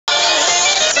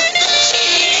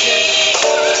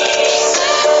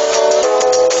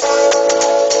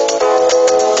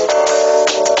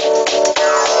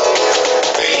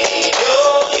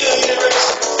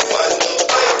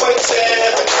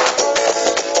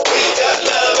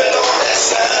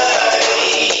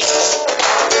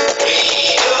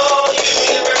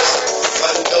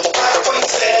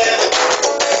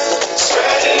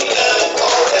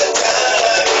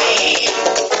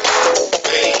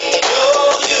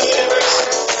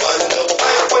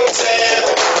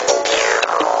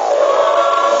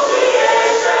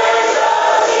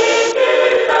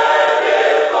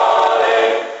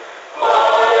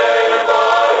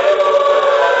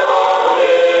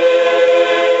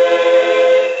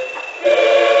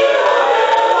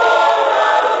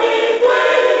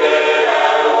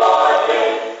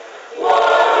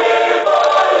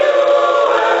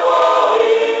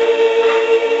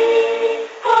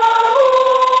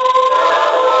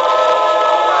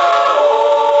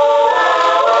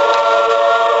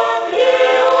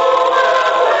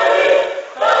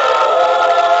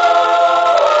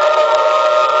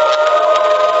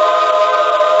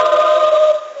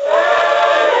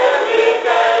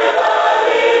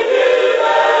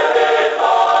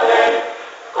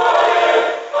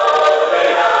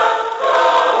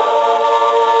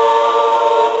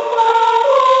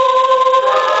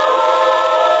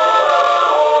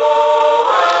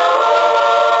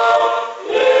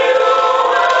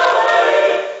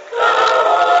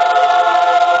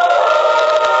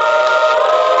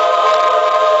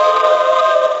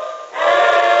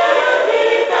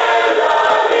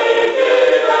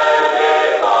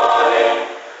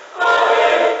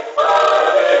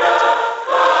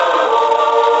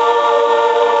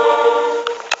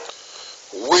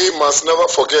must never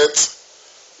forget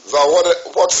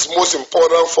that what's most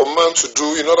important for man to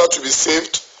do in order to be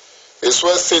saved is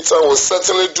where Satan will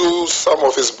certainly do some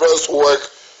of his best work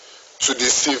to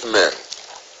deceive men.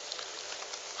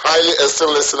 Highly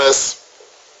esteemed listeners,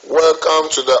 welcome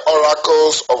to the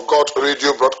Oracles of God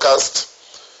radio broadcast,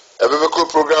 a biblical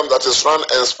program that is run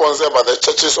and sponsored by the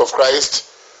Churches of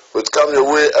Christ, which come your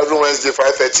way every Wednesday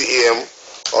 5:30 a.m.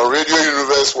 on Radio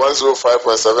Universe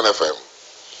 105.7 FM.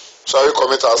 Shall we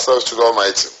commit ourselves to the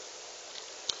Almighty?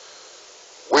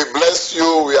 We bless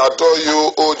you, we adore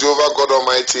you, O Jehovah God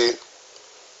Almighty,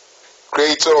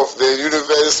 Creator of the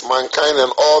universe, mankind,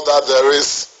 and all that there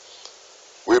is.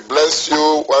 We bless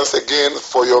you once again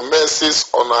for your mercies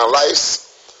on our lives,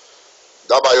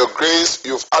 that by your grace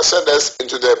you've ushered us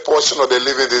into the portion of the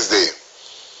living this day.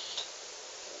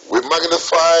 We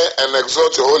magnify and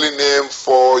exalt your holy name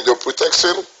for your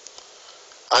protection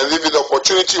and give you the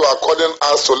opportunity you are according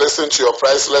us to listen to your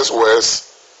priceless words.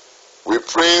 We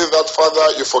pray that,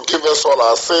 Father, you forgive us all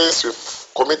our sins we've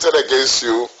committed against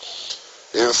you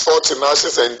in thought, in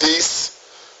actions, and deeds,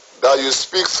 that you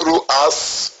speak through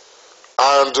us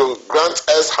and grant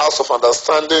us hearts of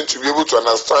understanding to be able to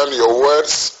understand your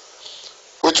words,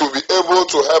 which will be able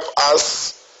to help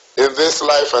us in this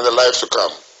life and the life to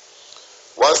come.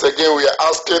 Once again, we are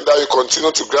asking that you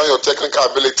continue to grant your technical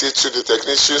ability to the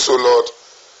technicians, O Lord,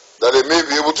 that they may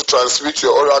be able to transmit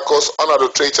your oracles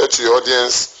unadulterated to your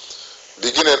audience,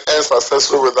 begin and end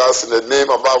successfully with us in the name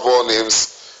above all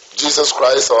names, Jesus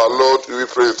Christ our Lord. We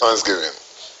pray with thanksgiving.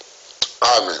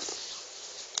 Amen.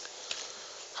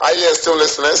 Highly esteemed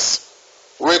listeners,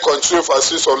 we continue for a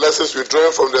series of lessons we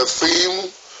draw from the theme,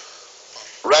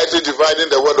 rightly dividing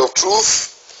the word of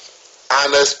truth,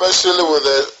 and especially with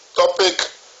the topic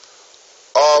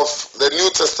of the New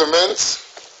Testament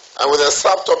and with the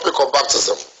subtopic of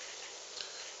baptism.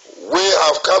 We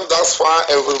have come thus far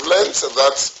and we've learned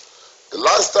that the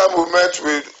last time we met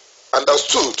we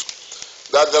understood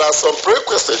that there are some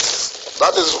prerequisites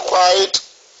that is required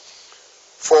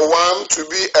for one to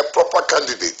be a proper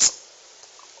candidate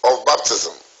of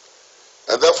baptism.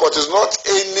 And therefore it is not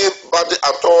anybody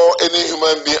at all, any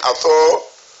human being at all,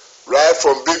 right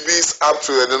from babies up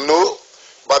to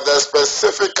but the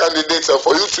specific candidates. And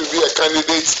for you to be a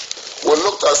candidate, we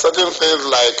looked at certain things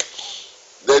like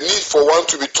the need for one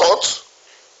to be taught,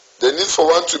 the need for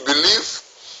one to believe,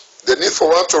 the need for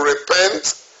one to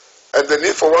repent, and the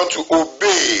need for one to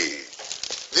obey.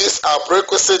 These are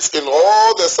prerequisites in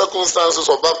all the circumstances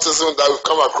of baptism that we've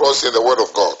come across in the Word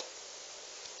of God.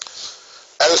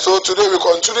 And so today we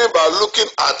continue by looking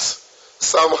at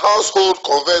some household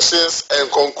conversions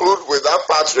and conclude with that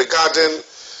part regarding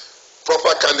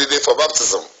proper candidate for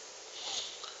baptism.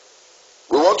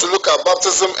 We want to look at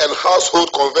baptism and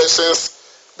household conversions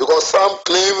because some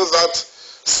claim that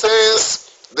since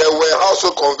there were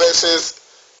household conversions,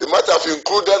 they might have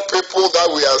included people that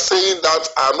we are saying that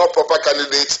are not proper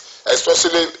candidates,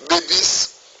 especially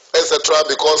babies, etc.,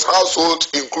 because household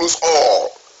includes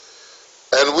all.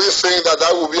 And we think that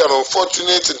that would be an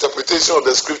unfortunate interpretation of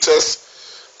the scriptures,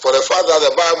 for the fact that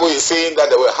the Bible is saying that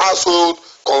there were household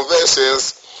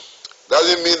conversions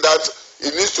doesn't mean that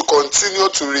it needs to continue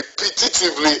to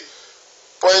repetitively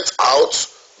point out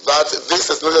that this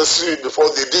is necessary before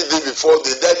they did it, before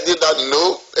they did that.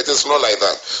 No, it is not like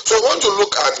that. So I want to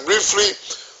look at briefly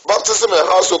baptism and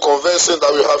household conversion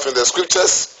that we have in the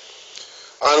scriptures.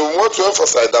 And we want to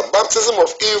emphasize that baptism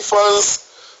of infants,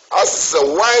 as is a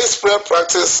widespread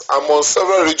practice among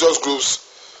several religious groups,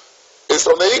 is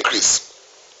on the increase.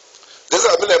 This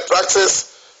has been a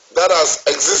practice that has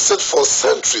existed for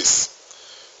centuries.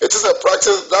 It is a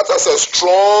practice that has a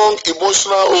strong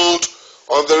emotional hold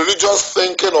on the religious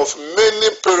thinking of many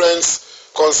parents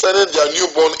concerning their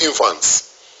newborn infants.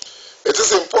 It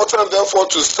is important, therefore,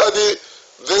 to study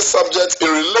this subject in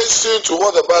relation to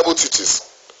what the Bible teaches.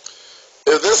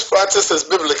 If this practice is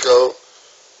biblical,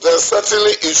 then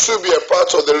certainly it should be a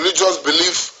part of the religious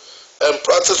belief and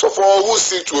practice of all who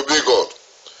seek to obey God.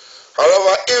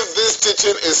 However, if this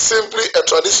teaching is simply a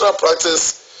traditional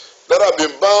practice that have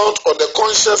been bound on the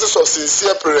consciences of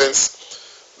sincere parents,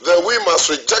 then we must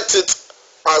reject it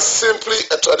as simply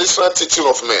a traditional teaching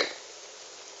of men.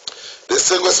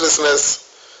 Distinguished listeners,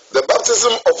 the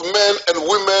baptism of men and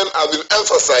women have been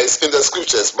emphasized in the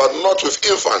scriptures, but not with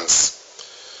infants.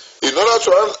 In order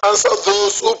to answer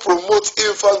those who promote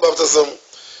infant baptism,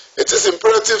 it is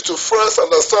imperative to first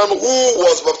understand who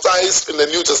was baptized in the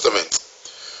New Testament.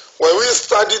 When we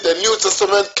study the New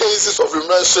Testament cases of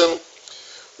immersion,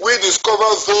 we discover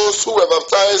those who were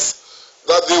baptized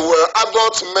that they were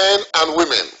adult men and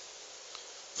women.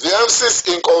 The emphasis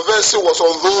in conversion was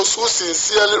on those who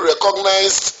sincerely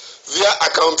recognized their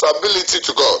accountability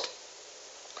to God.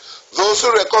 Those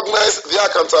who recognized their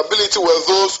accountability were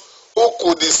those who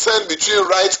could discern between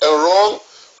right and wrong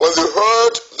when they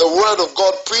heard the word of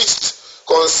God preached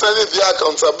concerning their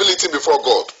accountability before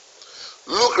God.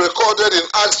 Luke recorded in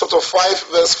Acts chapter 5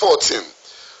 verse 14,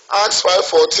 Acts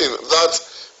 5:14, that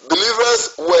believers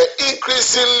were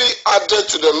increasingly added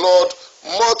to the Lord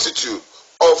multitude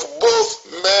of both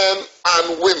men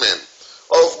and women.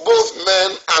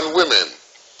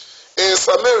 In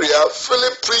Samaria,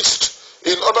 Philip preached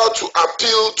in order to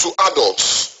appeal to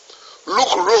adults.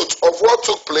 Luke wrote of what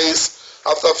took place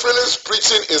after Philip's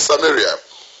preaching in Samaria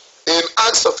in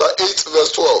Acts chapter 8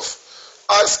 verse 12.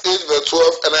 Acts 8 verse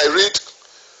 12, and I read,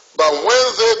 "But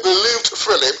when they believed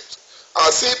Philip,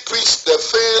 as he preached the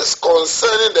things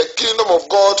concerning the kingdom of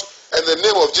God and the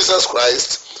name of Jesus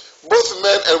Christ, both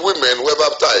men and women were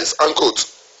baptized." Unquote.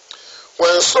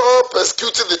 When Saul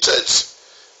persecuted the church,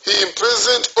 he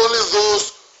imprisoned only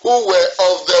those who were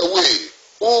of the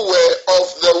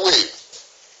way.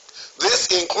 This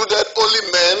included only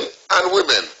men and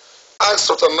women. Acts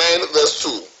chapter 9 verse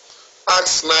 2.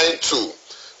 Acts 9:2.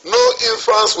 No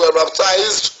infants were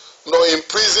baptized nor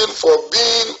imprisoned for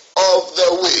being of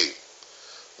the way.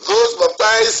 Those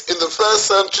baptized in the first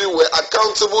century were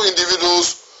accountable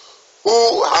individuals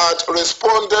who had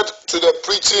responded to the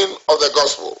preaching of the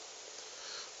gospel.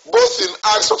 Both in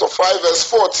Acts chapter 5 verse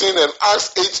 14 and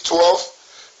Acts 8:12,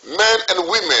 men and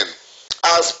women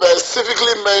are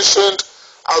specifically mentioned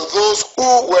as those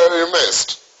who were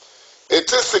immersed.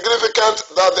 It is significant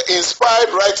that the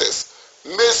inspired writers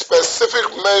made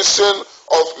specific mention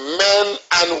of men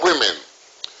and women.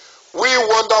 We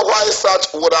wonder why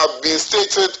such would have been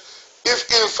stated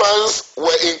if infants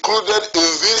were included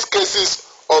in these cases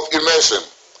of immersion.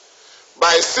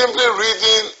 By simply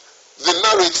reading the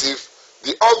narrative,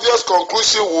 the obvious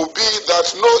conclusion would be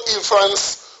that no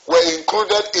infants were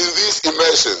included in these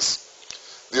immersions.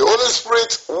 The Holy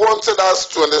Spirit wanted us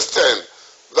to understand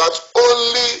that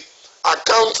only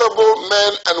accountable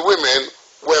men and women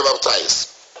were baptized.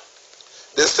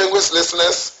 Distinguished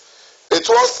listeners, it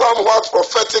was somewhat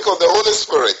prophetic of the Holy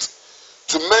Spirit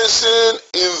to mention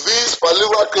in these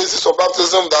particular cases of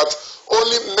baptism that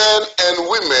only men and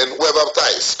women were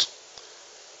baptized.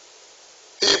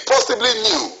 He possibly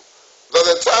knew that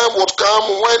the time would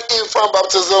come when infant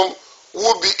baptism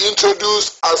would be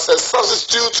introduced as a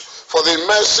substitute for the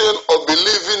immersion of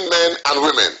believing men and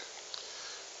women.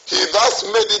 He thus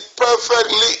made it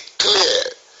perfectly clear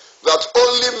that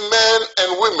only men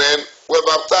and women were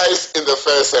baptized in the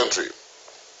first century.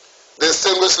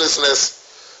 Distinguished listeners,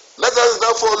 let us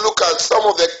therefore look at some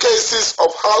of the cases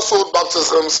of household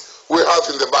baptisms we have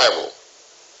in the Bible.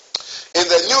 In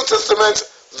the New Testament,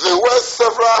 there were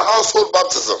several household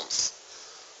baptisms.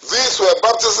 These were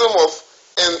baptisms of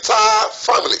entire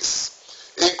families,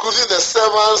 including the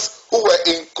servants who were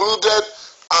included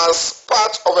as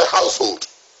part of a household.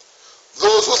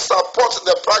 Those who support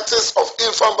the practice of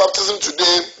infant baptism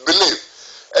today believe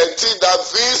and teach that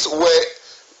these were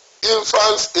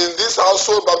infants in this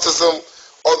household baptism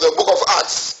of the book of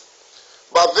Acts.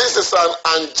 But this is an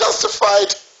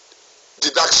unjustified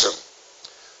deduction.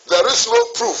 There is no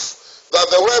proof that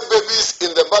there were babies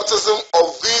in the baptism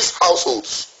of these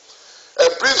households. A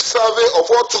brief survey of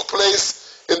what took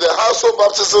place in the household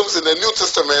baptisms in the New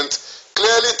Testament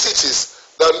clearly teaches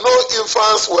that no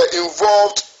infants were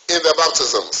involved in the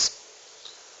baptisms.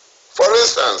 For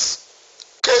instance,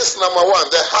 case number 1,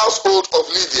 the household of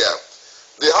Lydia.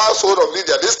 The household of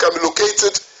Lydia. This can be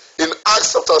located in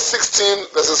Acts chapter 16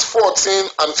 verses 14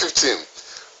 and 15.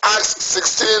 Acts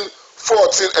 16,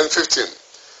 14 and 15.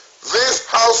 This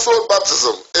household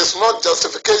baptism is not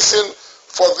justification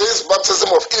for this baptism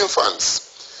of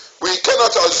infants. We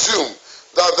cannot assume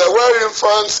that there were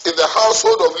infants in the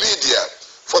household of Lydia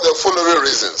for the following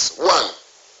reasons. 1.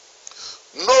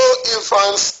 No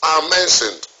infants are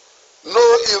mentioned.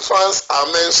 No infants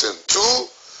are mentioned. 2.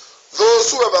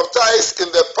 Those who were baptized in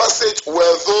the passage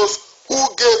were those who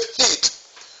gave heed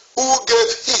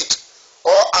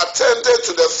or attended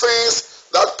to the things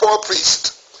that Paul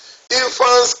preached.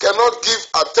 Infants cannot give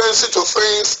attention to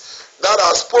things that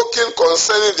are spoken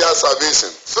concerning their salvation.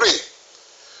 3.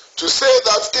 To say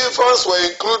that infants were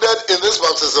included in this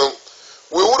baptism,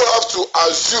 we would have to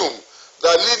assume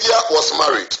that Lydia was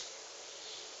married.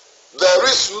 There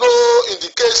is no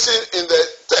indication in the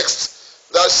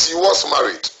text that she was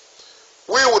married.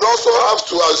 We would also have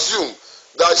to assume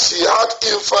that she had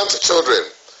infant children.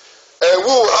 And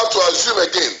we will have to assume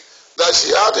again that she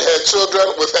had her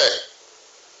children with her.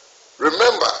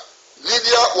 Remember,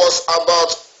 Lydia was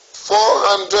about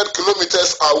 400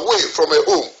 kilometers away from her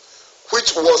home,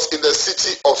 which was in the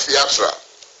city of Thyatira.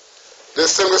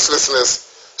 Distinguished listeners,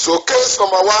 so case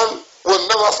number one will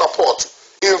never support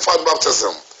infant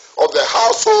baptism of the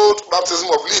household baptism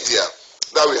of Lydia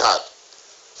that we had.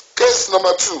 Case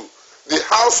number two, the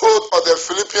household of the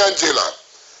Philippian jailer.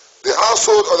 The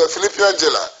household of the Philippian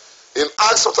jailer in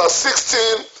Acts chapter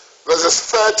 16 verses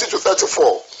 30 to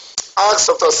 34. Acts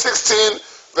chapter 16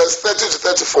 verse 30 to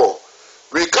 34.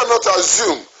 We cannot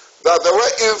assume that there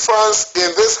were infants in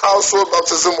this household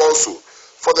baptism also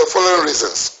for the following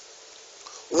reasons.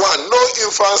 One, no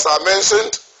infants are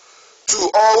mentioned. Two,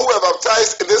 all who were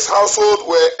baptized in this household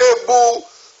were able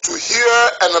to hear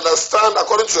and understand,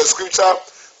 according to the scripture,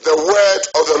 the word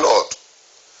of the Lord.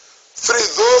 Three,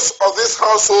 those of this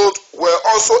household were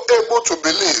also able to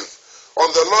believe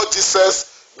on the Lord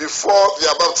Jesus before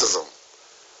their baptism.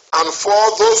 And four,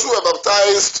 those who were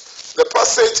baptized, the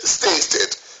passage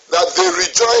stated that they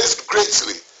rejoiced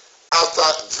greatly after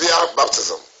their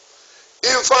baptism.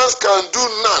 Infants can do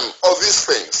none of these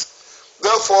things.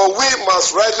 Therefore, we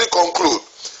must rightly conclude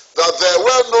that there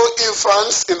were no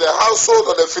infants in the household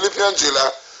of the Philippian jailer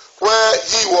where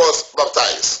he was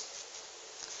baptized.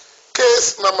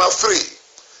 Case number three,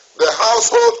 the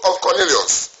household of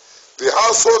Cornelius. The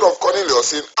household of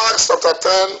Cornelius in Acts chapter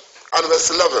 10 and verse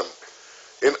 11.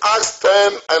 In Acts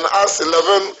 10 and Acts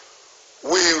 11,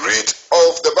 we read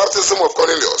of the baptism of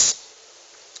Cornelius.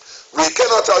 We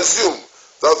cannot assume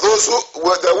that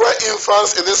there were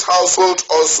infants in this household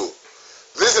also.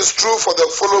 This is true for the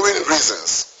following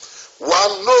reasons.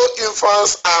 One, no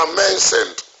infants are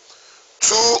mentioned.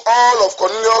 Two, all of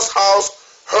Cornelius' house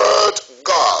heard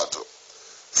God.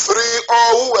 Three,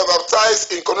 all who were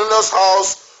baptized in Cornelius'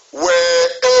 house were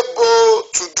able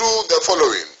to do the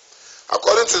following.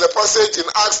 According to the passage in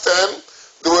Acts 10,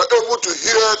 they were able to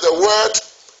hear the word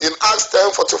in Acts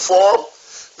 10:44.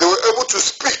 They were able to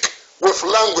speak with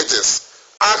languages.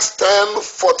 Acts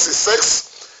 10:46.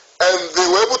 And they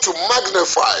were able to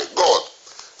magnify God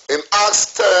in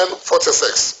Acts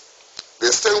 10:46.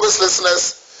 Distinguished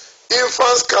listeners,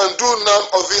 infants can do none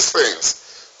of these things.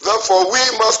 Therefore,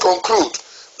 we must conclude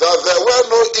that there were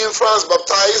no infants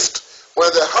baptized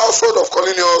when the household of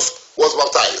Cornelius was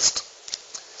baptized.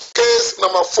 Case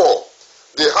number four,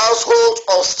 the household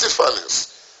of Stephanus.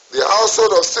 The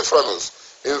household of Stephanus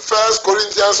in 1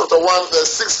 Corinthians chapter 1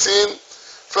 verse 16,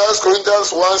 1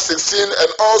 Corinthians 1:16,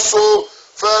 and also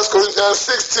 1 Corinthians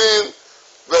 16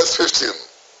 verse 15.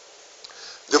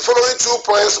 The following 2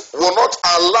 points will not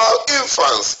allow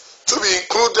infants to be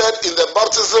included in the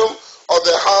baptism of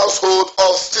the household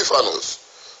of Stephanus.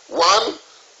 One,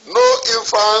 no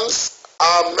infants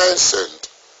are mentioned.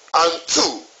 And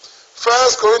two,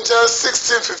 1 Corinthians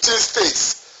 16:15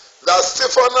 states that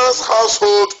Stephanus'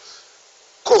 household,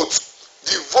 quote,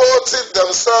 devoted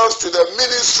themselves to the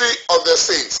ministry of the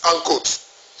saints, unquote.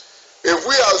 If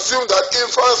we assume that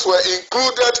infants were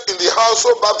included in the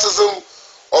household baptism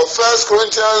of 1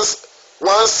 Corinthians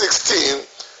 1:16,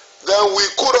 then we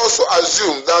could also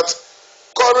assume that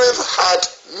Corinth had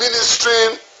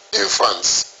ministering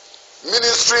infants.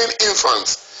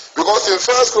 Because in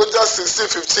 1 Corinthians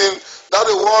 16:15, that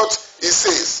is what it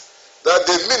says, that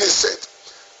they ministered.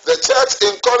 The church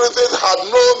in Corinth had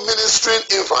no ministering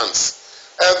infants,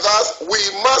 and thus we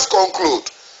must conclude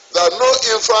that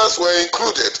no infants were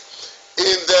included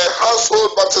in the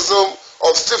household baptism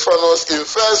of Stephanus in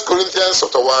 1 Corinthians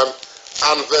chapter 1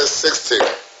 and verse 16.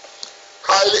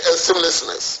 Highly esteemed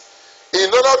listeners,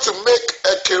 in order to make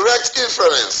a correct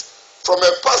inference from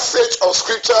a passage of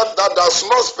scripture that does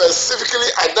not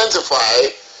specifically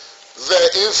identify the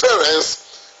inference,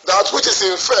 that which is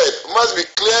inferred must be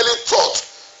clearly taught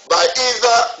by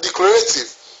either declarative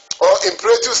or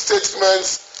imperative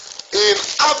statements in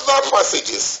other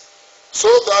passages, so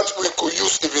that we could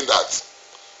use even that.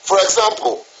 For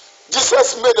example,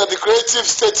 Jesus made a declarative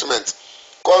statement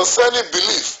concerning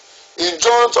belief in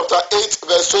John chapter 8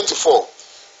 verse 24.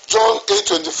 John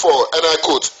 8:24, and I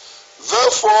quote,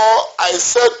 "Therefore I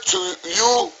said to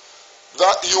you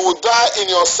that you will die in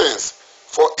your sins.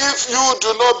 For if you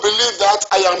do not believe that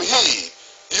I am he,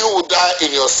 you will die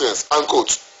in your sins."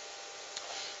 Unquote.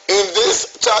 In this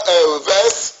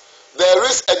verse, there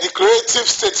is a declarative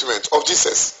statement of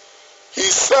Jesus. He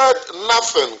said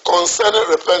nothing concerning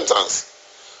repentance.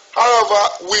 However,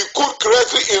 we could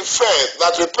correctly infer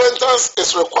that repentance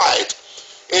is required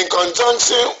in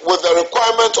conjunction with the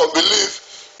requirement of belief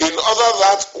in order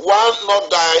that one not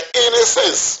die in a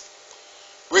sense.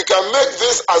 We can make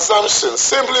this assumption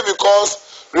simply because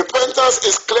repentance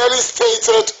is clearly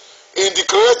stated in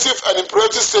declarative and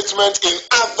imperative statement in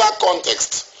other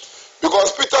contexts.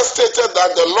 Because Peter stated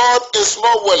that the Lord is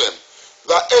not willing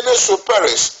that any should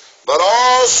perish, but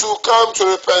all should come to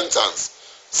repentance.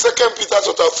 2 Peter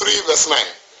chapter 3 verse 9.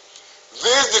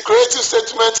 This declarative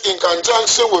statement in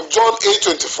conjunction with John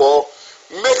 8:24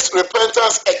 makes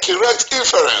repentance a correct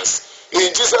inference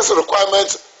in Jesus'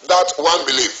 requirement that one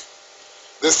believe.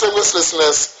 Distinguished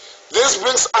listeners, this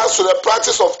brings us to the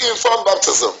practice of infant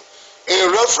baptism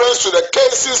in reference to the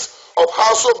cases of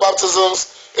household baptisms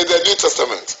in the New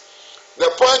Testament.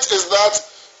 The point is that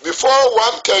before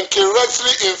one can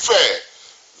correctly infer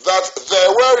that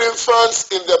there were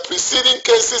infants in the preceding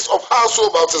cases of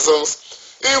household baptisms,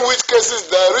 in which cases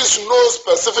there is no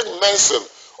specific mention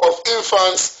of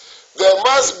infants, there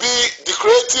must be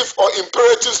declarative or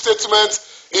imperative statements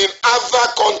in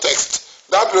other contexts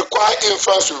that require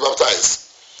infants to be baptized.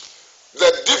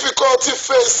 The difficulty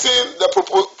facing the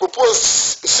proposed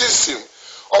system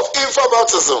of infant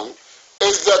baptism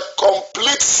is the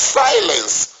complete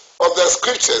silence of the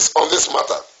scriptures on this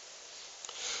matter.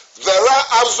 There are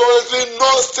absolutely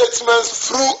no statements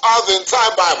throughout the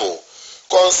entire Bible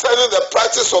concerning the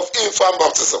practice of infant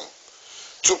baptism.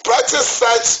 To practice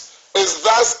such is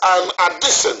thus an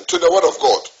addition to the Word of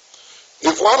God.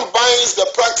 If one binds the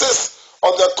practice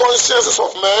on the consciences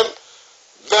of men,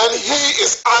 then he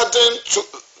is adding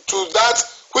to that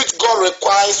which God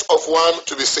requires of one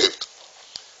to be saved.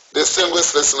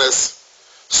 Distinguished listeners,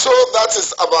 so that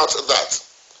is about that.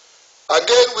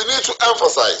 Again, we need to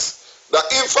emphasize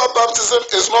that infant baptism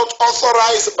is not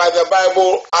authorized by the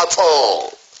Bible at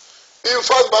all.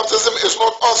 Infant baptism is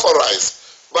not authorized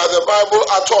by the Bible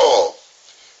at all.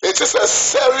 It is a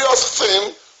serious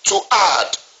thing to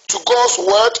add to God's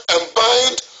word and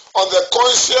bind on the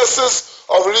consciences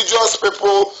of religious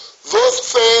people those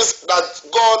things that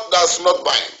God does not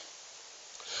bind.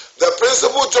 The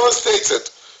principle John stated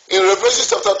in Revelation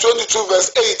chapter 22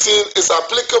 verse 18 is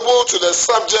applicable to the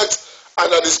subject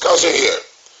under discussion here.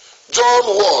 John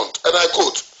warned, and I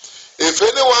quote, "If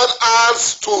anyone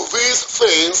adds to these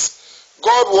things,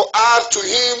 God will add to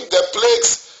him the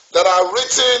plagues that are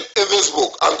written in this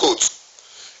book," unquote.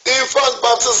 Infant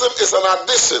baptism is an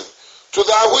addition to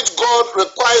that which God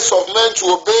requires of men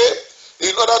to obey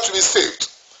in order to be saved.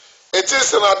 It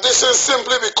is an addition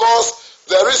simply because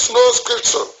there is no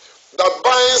scripture that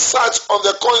binds such on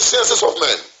the consciences of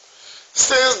men.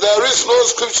 Since there is no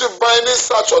scripture binding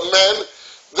such on men,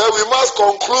 then we must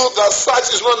conclude that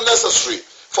such is not necessary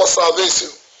for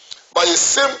salvation, but is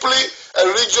simply a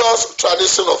religious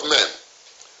tradition of men.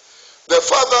 The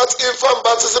fact that infant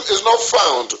baptism is not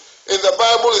found in the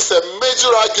Bible is a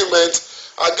major argument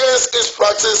against its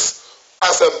practice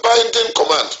as a binding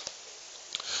command.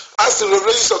 As in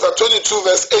Revelation chapter 22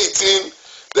 verse 18,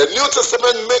 the New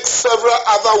Testament makes several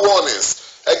other warnings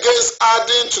against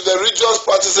adding to the religious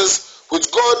practices which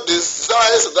God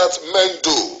desires that men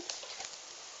do.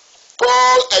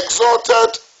 Paul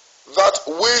exhorted that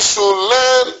we should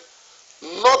learn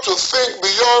not to think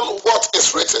beyond what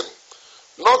is written.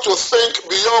 Not to think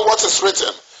beyond what is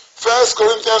written. 1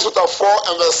 Corinthians chapter 4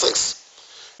 and verse 6.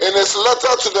 In his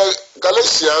letter to the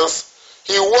Galatians,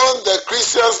 he warned the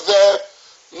Christians there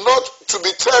not to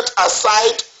be turned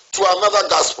aside to another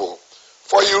gospel.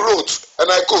 For he wrote,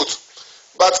 and I quote,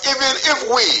 "But even if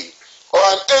we or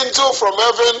an angel from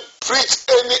heaven preach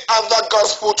any other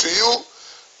gospel to you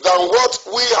than what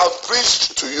we have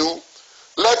preached to you,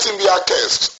 let him be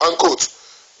accursed," unquote.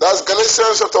 That's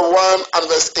Galatians chapter 1 and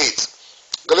verse 8.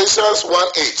 Galatians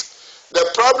 1:8. The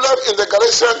problem in the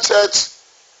Galatian church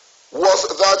was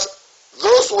that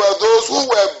those who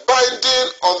were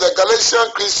binding on the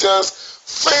Galatian Christians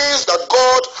things that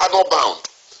God had not bound.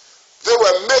 They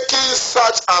were making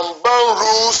such unbound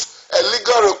rules a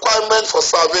legal requirement for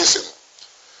salvation.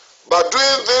 But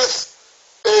doing this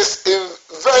is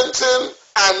inventing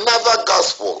another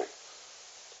gospel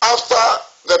after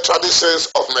the traditions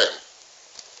of men.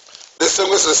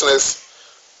 Distinguished listeners,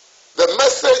 the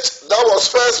message that was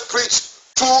first preached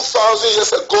 2,000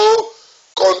 years ago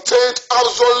contained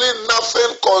absolutely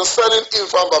nothing concerning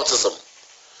infant baptism.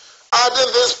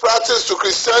 Adding this practice to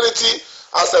Christianity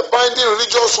as a binding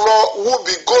religious law would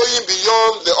be going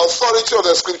beyond the authority of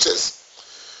the scriptures.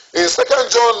 In 2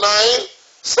 John 9,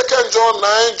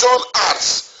 John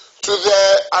adds to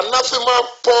the anathema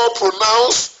Paul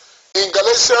pronounced in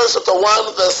Galatians chapter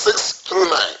 1 verse 6 through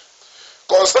 9.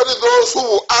 Concerning those who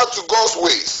will add to God's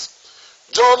ways,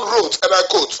 John wrote, and I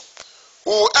quote,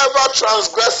 "Whoever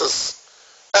transgresses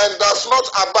and does not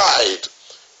abide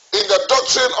in the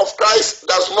doctrine of Christ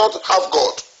does not have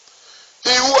God.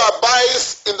 He who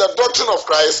abides in the doctrine of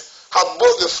Christ hath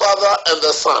both the Father and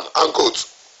the Son," unquote.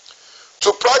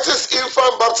 To practice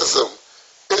infant baptism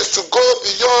is to go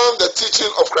beyond the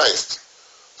teaching of Christ.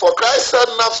 For Christ said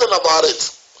nothing about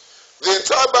it. The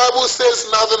entire Bible says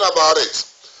nothing about it.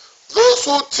 Those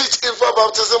who teach infant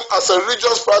baptism as a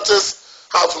religious practice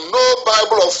have no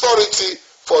Bible authority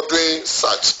for doing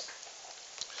such.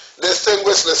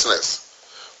 Distinguished listeners,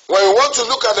 when we want to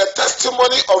look at the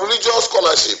testimony of religious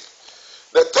scholarship,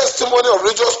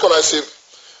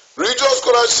 religious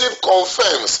scholarship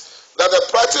confirms that the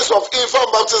practice of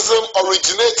infant baptism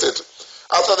originated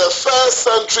after the first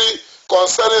century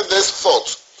concerning this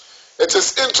thought. It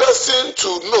is interesting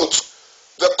to note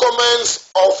the comments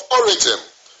of Origen,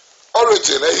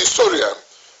 a historian,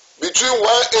 between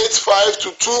 185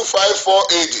 to 254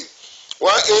 AD.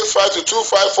 185 to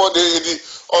 254 AD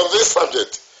on this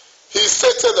subject. He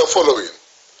stated the following: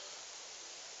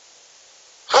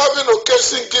 having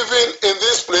occasion given in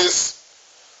this place,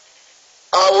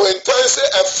 I will intensify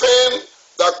a theme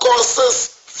that causes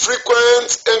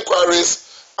frequent inquiries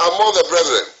among the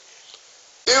brethren.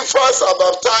 Infants are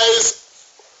baptized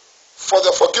for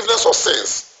the forgiveness of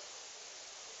sins.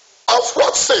 Of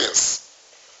what sins?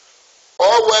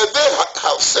 Or were they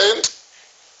have sinned?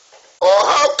 Or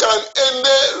how can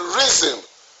any reason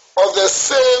of the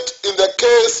saved in the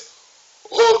case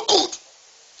hold good?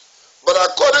 But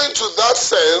according to that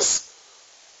sense,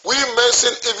 we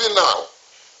mention even now,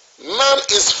 none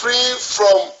is free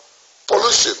from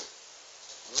pollution,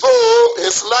 though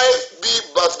his life be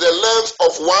but the length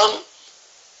of one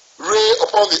ray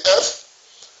upon the earth.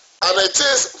 And it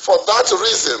is for that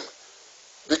reason,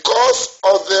 because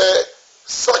of the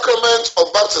sacrament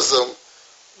of baptism,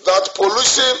 that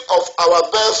pollution of our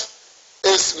birth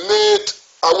is made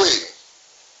away.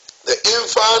 The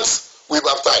infants we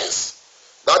baptize.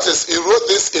 That is, he wrote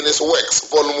this in his Works,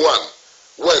 volume 1.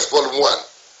 Works, volume 1.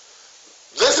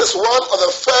 This is one of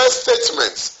the first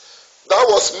statements that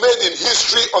was made in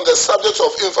history on the subject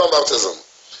of infant baptism.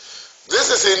 This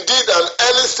is indeed an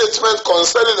early statement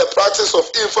concerning the practice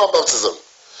of infant baptism.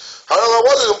 However,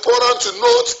 what is important to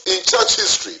note in church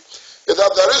history is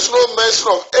that there is no mention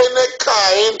of any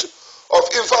kind of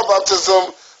infant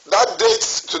baptism that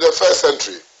dates to the first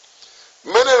century.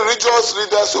 Many religious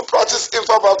leaders who practice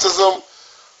infant baptism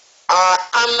are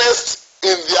honest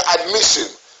in their admission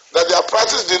that their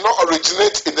practice did not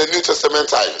originate in the New Testament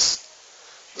times.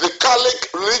 The Catholic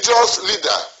religious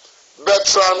leader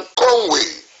Bertrand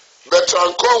Conway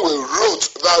wrote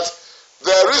that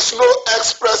there is no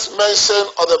express mention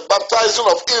of the baptizing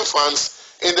of infants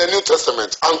in the New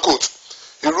Testament, unquote.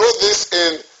 He wrote this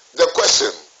in the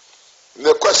question,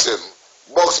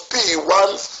 box P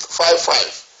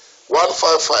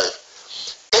 155.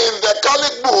 In the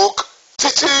Catholic book,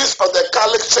 Teachings of the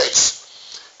Catholic Church,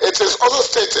 it is also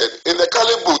stated in the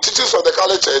Catholic book, Teachings of the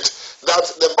Catholic Church, that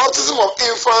the baptism of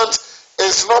infants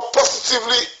is not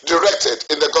positively directed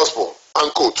in the gospel,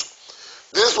 unquote.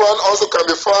 This one also can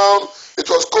be found, it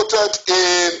was quoted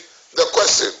in the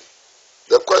question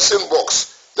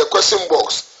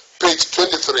box, page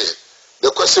 23,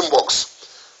 the question box.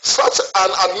 Such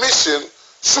an admission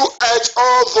should urge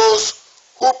all those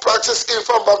who practice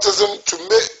infant baptism to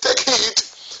take heed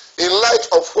in light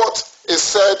of what is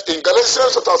said in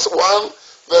Galatians chapter 1,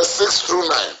 verse 6 through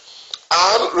 9,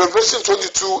 and Revelation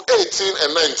 22, 18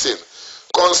 and 19,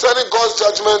 concerning God's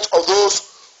judgment of those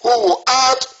who will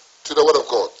add to the word of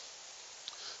God.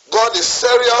 God is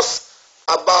serious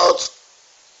about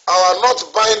our not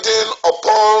binding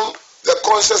upon the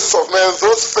consciences of men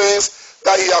those things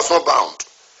that he has not bound.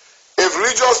 If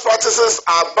religious practices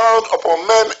are bound upon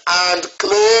men and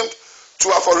claimed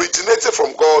to have originated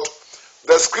from God,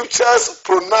 the scriptures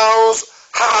pronounce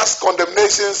harsh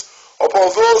condemnations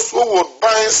upon those who would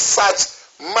bind such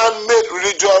man-made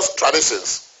religious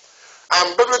traditions.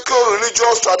 And biblical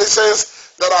religious traditions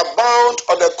that are bound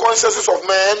on the consciences of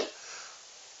men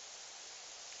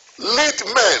lead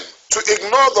men to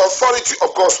ignore the authority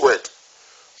of God's word.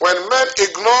 When men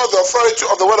ignore the authority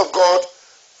of the word of God,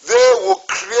 they will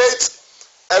create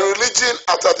a religion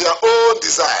after their own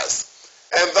desires,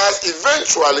 and thus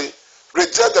eventually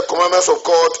reject the commandments of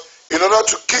God in order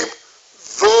to keep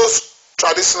those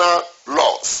traditional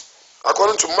laws.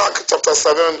 According to Mark chapter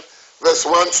 7, verse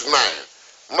 1 to 9.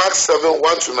 Mark 7,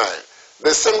 1 to 9.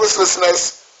 Distinguished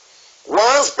listeners,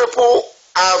 once people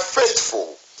are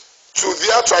faithful to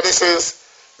their traditions,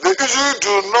 they usually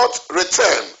do not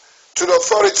return to the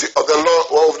authority of the law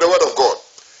or of the word of God.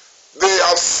 They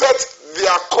have set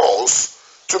their course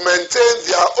to maintain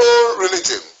their own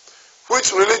religion,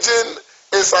 which religion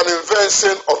is an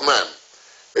invention of man.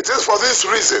 It is for this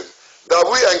reason that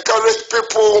we encourage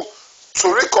people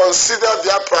to reconsider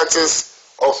their practice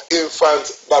of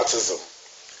infant baptism.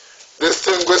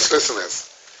 Distinguished listeners,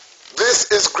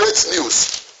 this is great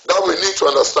news that we need to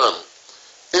understand.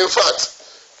 In fact,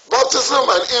 baptism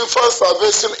and infant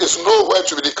salvation is nowhere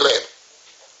to be declared.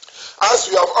 as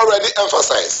we have already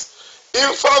emphasized,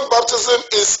 infant baptism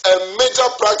is a major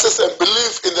practice and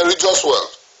belief in the religious world.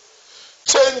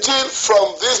 Changing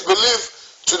from this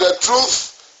belief to the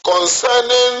truth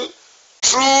concerning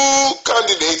true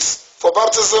candidates for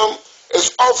baptism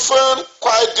is often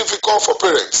quite difficult for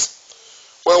parents.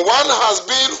 When one has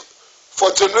been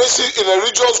for generations in a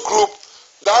religious group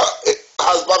that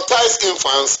has baptized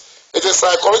infants, it is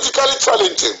psychologically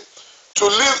challenging to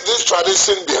leave this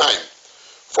tradition behind.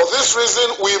 For this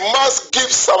reason, we must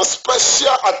give some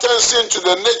special attention to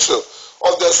the nature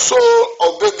of the soul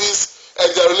of babies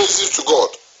and their relationship to God.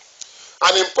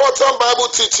 An important Bible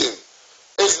teaching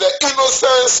is the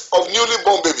innocence of newly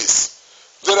born babies.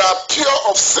 They are pure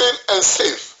of sin and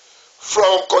safe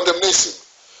from condemnation.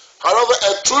 However,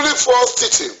 a truly false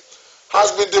teaching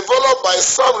has been developed by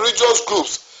some religious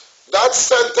groups that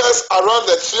centers around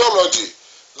the theology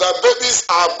that babies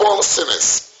are born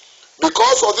sinners.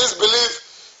 Because of this belief,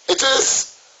 it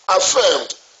is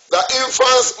affirmed that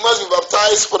infants must be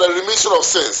baptized for the remission of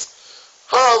sins.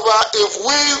 However, if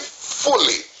we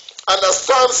fully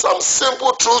understand some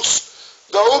simple truths,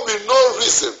 there will be no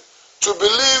reason to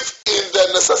believe in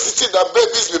the necessity that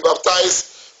babies be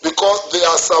baptized because they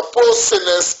are supposed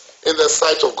sinners in the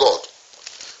sight of God.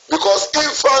 Because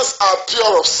infants are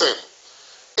pure of sin.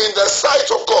 In the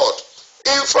sight of God,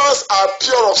 infants are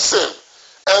pure of sin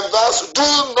and thus do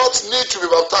not need to be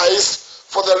baptized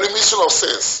for the remission of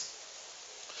sins.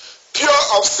 Pure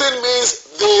of sin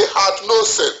means they had no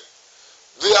sin.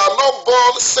 They are not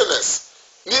born sinners.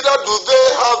 Neither do they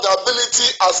have the ability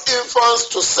as infants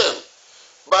to sin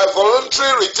by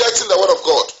voluntarily rejecting the word of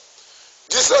God.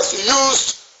 Jesus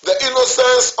used the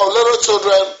innocence of little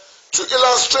children to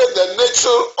illustrate the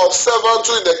nature of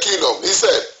servanthood in the kingdom. He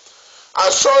said,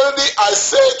 "Assuredly I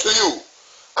say to you,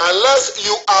 unless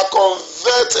you are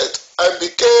converted and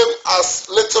became as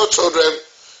little children,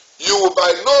 you will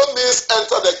by no means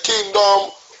enter the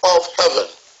kingdom of heaven."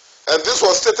 And this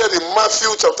was stated in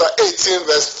Matthew chapter 18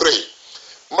 verse 3.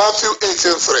 Matthew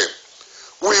 18:3.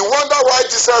 We wonder why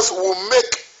Jesus will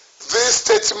make this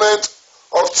statement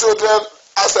of children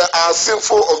as are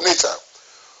sinful of nature.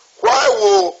 Why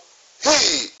will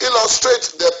he illustrate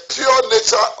the pure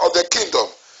nature of the kingdom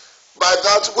by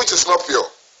that which is not pure?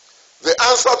 The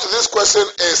answer to this question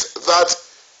is that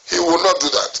he will not do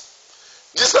that.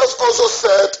 Jesus also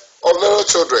said of little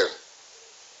children,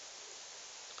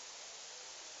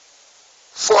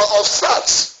 "For of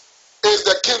such is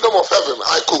the kingdom of heaven,"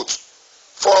 I quote.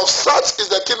 "For of such is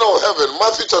the kingdom of heaven,"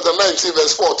 Matthew chapter 19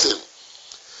 verse 14.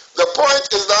 The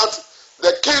point is that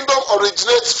the kingdom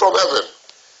originates from heaven.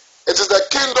 It is the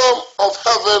kingdom of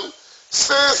heaven.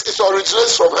 Since it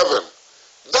originates from heaven,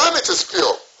 then it is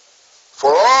pure.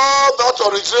 For all that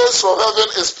originates from heaven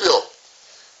is pure.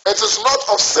 It is not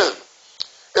of sin.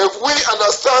 If we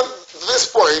understand this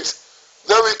point,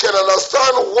 then we can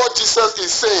understand what Jesus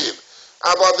is saying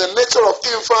about the nature of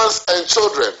infants and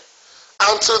children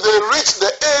until they reach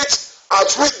the age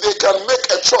at which they can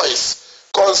make a choice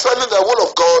concerning the will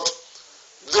of God.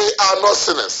 They are not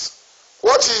sinners.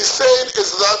 What he is saying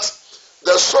is that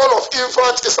the soul of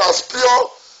infants is as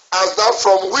pure as that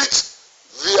from which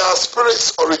their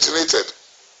spirits originated.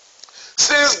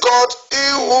 Since God,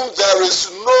 in whom there is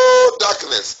no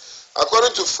darkness,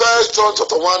 according to 1 John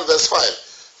chapter 1 verse 5,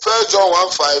 1 John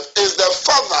 1:5, is the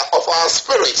father of our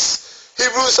spirits,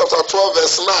 Hebrews chapter 12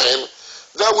 verse 9,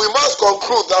 then we must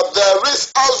conclude that there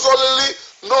is absolutely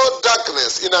no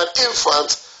darkness in an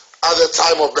infant at the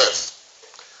time of birth.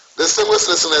 Distinguished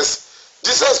listeners,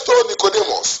 Jesus told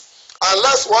Nicodemus,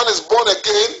 unless one is born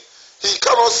again, he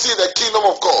cannot see the kingdom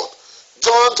of God.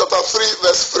 John chapter 3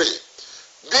 verse 3.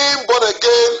 Being born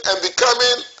again and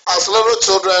becoming as little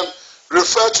children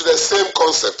refer to the same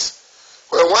concept.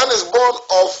 When one is born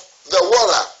of the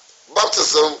water,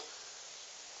 baptism,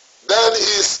 then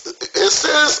his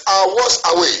sins are washed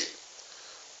away.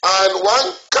 And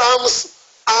one comes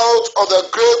out of the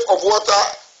grave of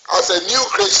water as a new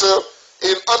creature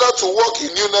in order to walk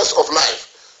in newness of life.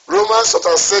 Romans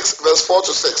chapter 6 verse 4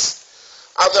 to 6.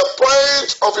 At the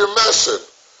point of immersion,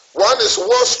 one is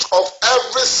washed of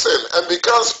every sin and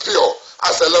becomes pure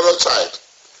as a little child.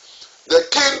 The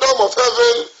kingdom of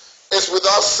heaven is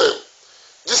without sin.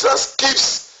 Jesus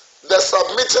keeps the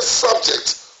submitted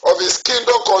subject of his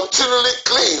kingdom continually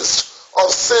cleansed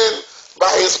of sin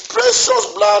by his precious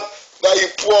blood that he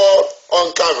poured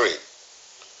on Calvary.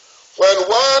 When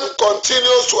one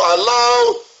continues to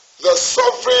allow the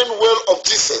sovereign will of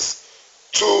Jesus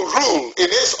to rule in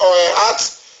his or her heart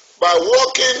by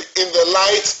walking in the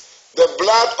light, the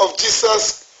blood of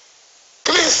Jesus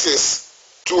cleanses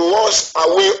to wash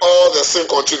away all the sin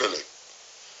continually.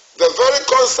 The very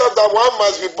concept that one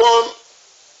must be born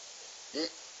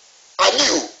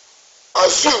anew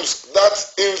assumes that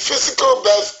in physical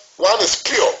birth one is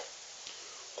pure.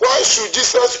 Why should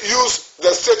Jesus use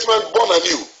the statement born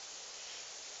anew?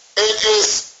 In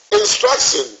his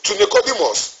instruction to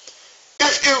Nicodemus,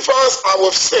 if infants are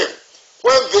with sin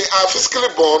when they are physically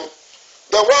born,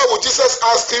 then why would Jesus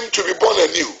ask him to be born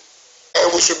anew?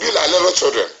 And we should be like little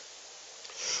children.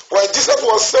 What Jesus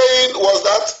was saying was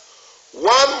that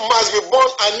one must be born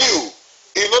anew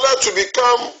in order to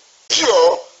become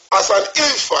pure as an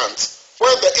infant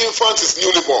when the infant is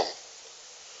newly born.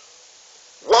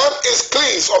 One is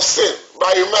cleansed of sin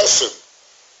by immersion.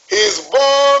 He is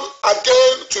born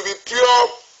again to be pure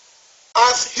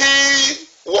as he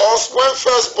was when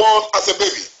first born as a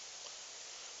baby.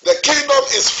 The kingdom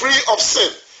is free of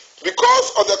sin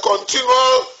because of the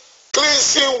continual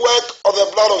cleansing work of the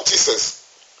blood of Jesus.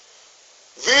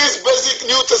 These basic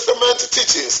New Testament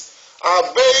teachings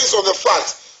are based on the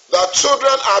fact that children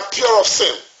are pure of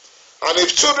sin. And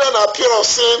if children are pure of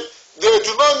sin, they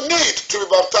do not need to be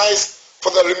baptized for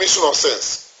the remission of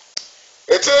sins.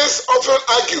 It is often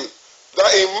argued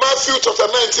that in Matthew chapter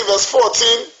 19 verse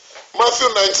 14, Matthew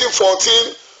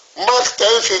 19:14, Mark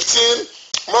 10:15,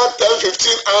 Mark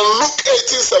 10:15, and Luke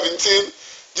 18:17,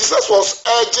 Jesus was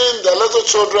urging the little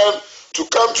children to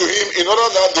come to him in order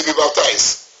that they be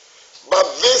baptized. But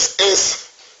this is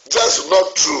just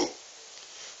not true.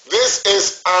 This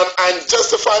is an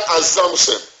unjustified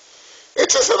assumption.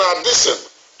 It is an addition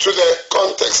to the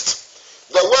context.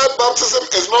 The word baptism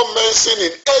is not mentioned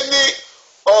in any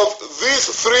of these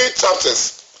three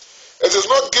chapters. It is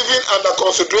not given under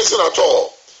consideration at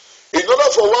all. In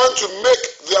order for one to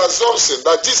make the assumption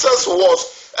that Jesus was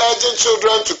urging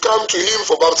children to come to him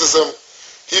for baptism,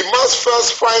 he must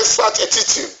first find such a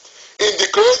teaching in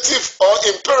declarative or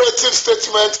imperative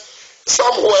statement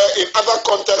somewhere in other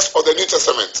contexts of the New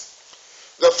Testament.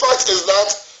 The fact is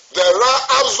that there are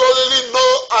absolutely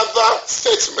no other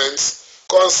statements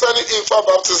concerning infant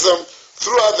baptism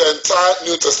throughout the entire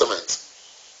New Testament,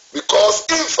 because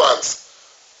infants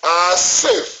are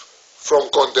safe from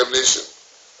condemnation.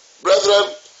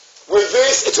 Brethren, with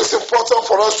this, it is important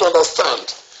for us to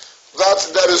understand that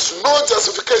there is no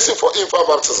justification for infant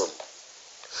baptism.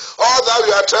 All that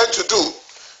we are trying to do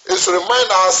is to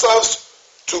remind ourselves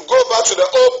to go back to the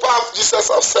old path Jesus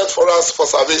has set for us for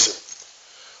salvation.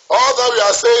 All that we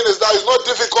are saying is that it's not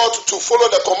difficult to follow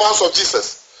the commands of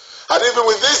Jesus. And even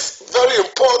with this very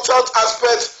important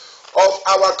aspect of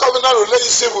our covenant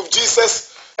relationship with Jesus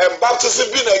and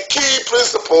baptism being a key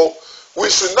principle, we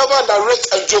should never narrate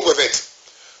and joke with it.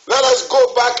 Let us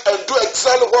go back and do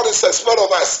exactly what is expected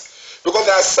of us, because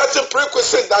there are certain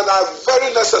prerequisites that are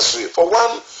very necessary for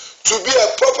one to be a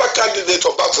proper candidate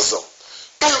of baptism.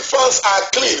 Infants are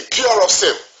clean, pure of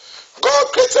sin.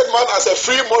 God created man as a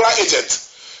free moral agent,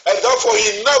 and therefore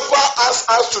he never asks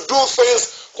us to do things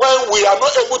when we are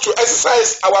not able to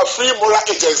exercise our free moral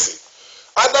agency.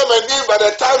 Adam and Eve, by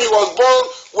the time he was born,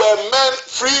 were men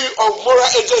free of moral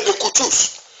agency they could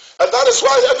choose. And that is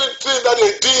why everything that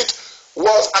they did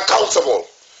was accountable.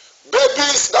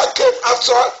 Babies that came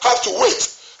after have to wait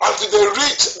until they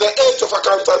reach the age of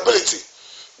accountability.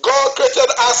 God created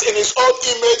us in his own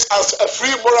image as a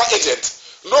free moral agent,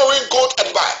 knowing good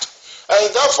and bad. And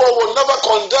therefore will never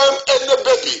condemn any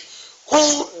baby who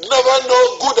never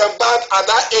know good and bad at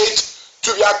that age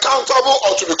to be accountable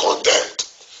or to be condemned.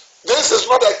 This is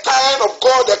not the kind of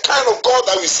God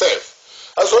that we serve.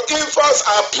 And so infants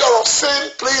are pure of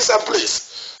sin, please and please.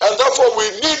 And therefore we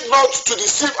need not to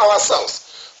deceive ourselves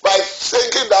by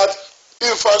thinking that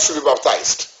infants should be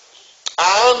baptized.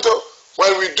 And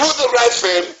when we do the right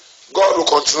thing, God will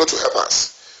continue to help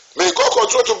us. May God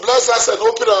continue to bless us and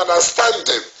open our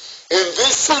understanding in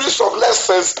this series of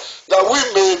lessons, that we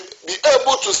may be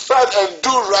able to stand and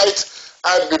do right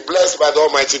and be blessed by the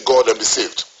Almighty God and be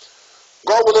saved.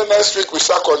 God willing, next week we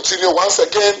shall continue. Once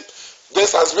again,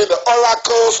 this has been the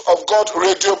Oracles of God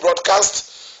radio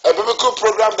broadcast, a biblical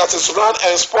program that is run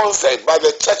and sponsored by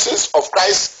the Churches of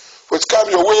Christ, which come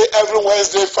your way every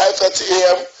Wednesday, 5:30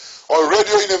 a.m. on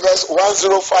Radio Universe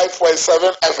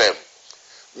 105.7 FM.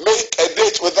 Make a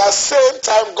date with us, same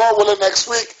time, God willing, next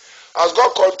week. As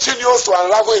God continues to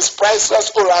unravel his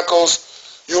priceless oracles,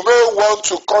 you may want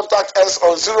to contact us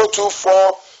on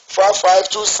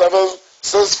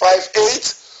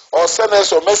 024-5527-658 or send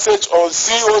us a message on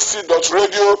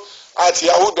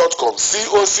coc.radio@yahoo.com.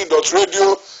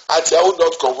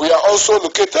 coc.radio@yahoo.com. We are also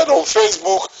located on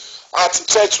Facebook at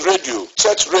Church Radio.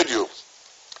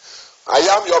 I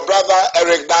am your brother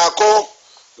Eric Darko.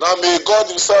 Now may God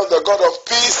himself, the God of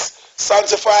peace,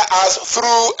 sanctify us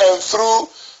through and through.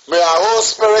 May our whole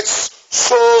spirits,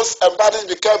 soul, souls and bodies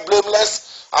be kept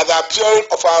blameless at the appearing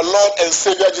of our Lord and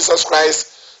Savior Jesus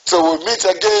Christ. Till we meet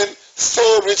again,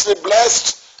 stay richly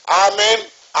blessed. Amen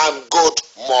and good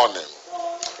morning.